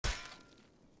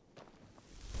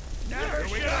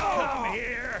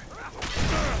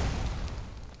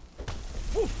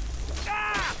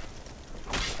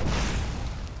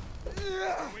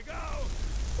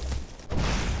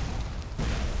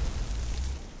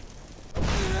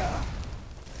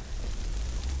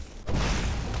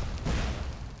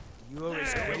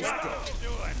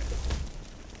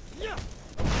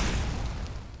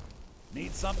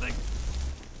Need something?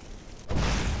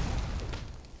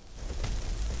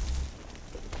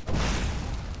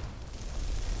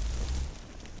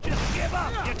 Just give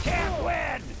up! You can't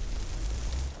win!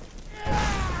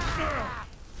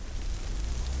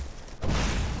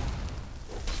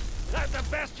 That's the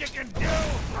best you can do!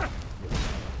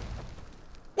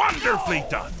 Wonderfully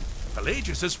done!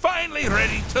 Pelagius is finally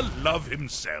ready to love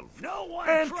himself. No one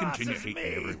and crosses continue hating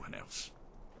me. everyone else.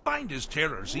 Find his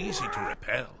terrors easy to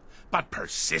repel, but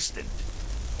persistent.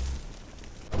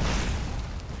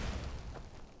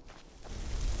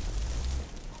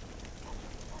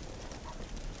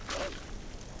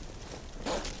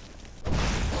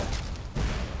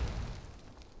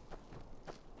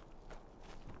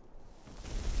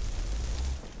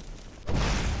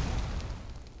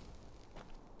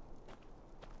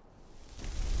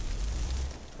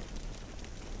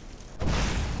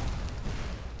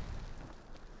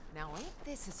 Now ain't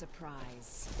this a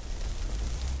surprise?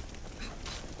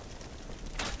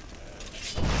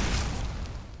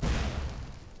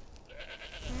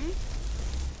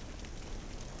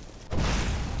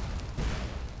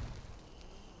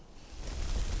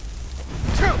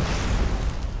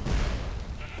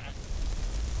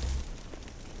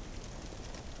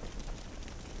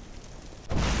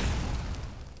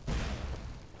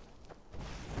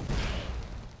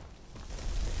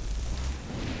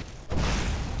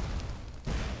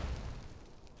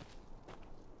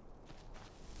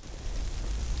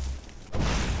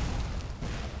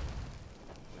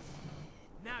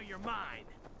 Now you're mine.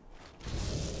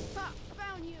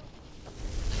 Found you.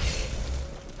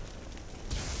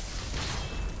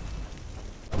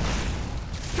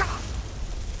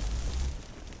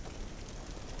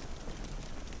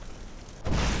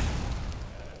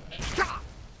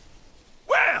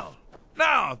 Well,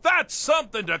 now that's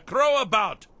something to crow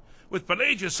about. With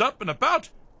Pelagius up and about,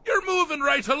 you're moving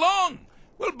right along.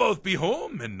 We'll both be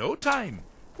home in no time.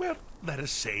 Well, let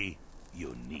us say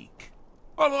unique.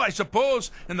 Although I suppose,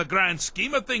 in the grand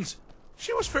scheme of things,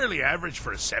 she was fairly average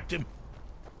for a septim.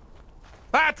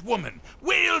 That woman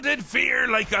wielded fear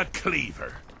like a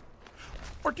cleaver.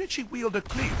 Or did she wield a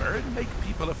cleaver and make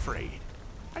people afraid?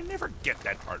 I never get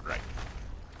that part right.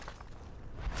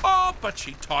 Oh, but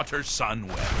she taught her son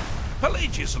well.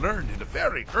 Pelagius learned at a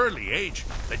very early age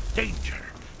that danger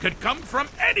could come from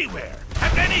anywhere,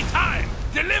 at any time,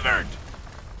 delivered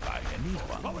by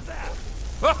anyone. What was that?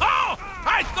 Oh,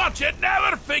 I thought you'd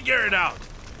never figure it out.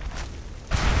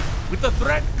 With the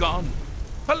threat gone,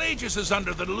 Pelagius is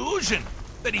under the delusion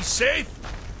that he's safe,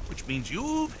 which means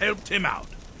you've helped him out,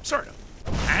 sort of.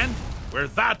 And we're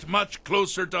that much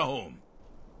closer to home.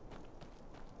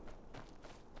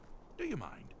 Do you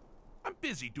mind? I'm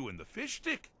busy doing the fish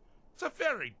stick. It's a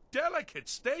very delicate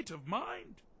state of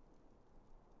mind.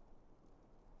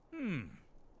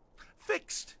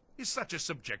 Fixed is such a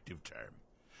subjective term.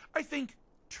 I think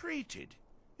treated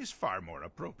is far more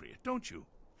appropriate, don't you?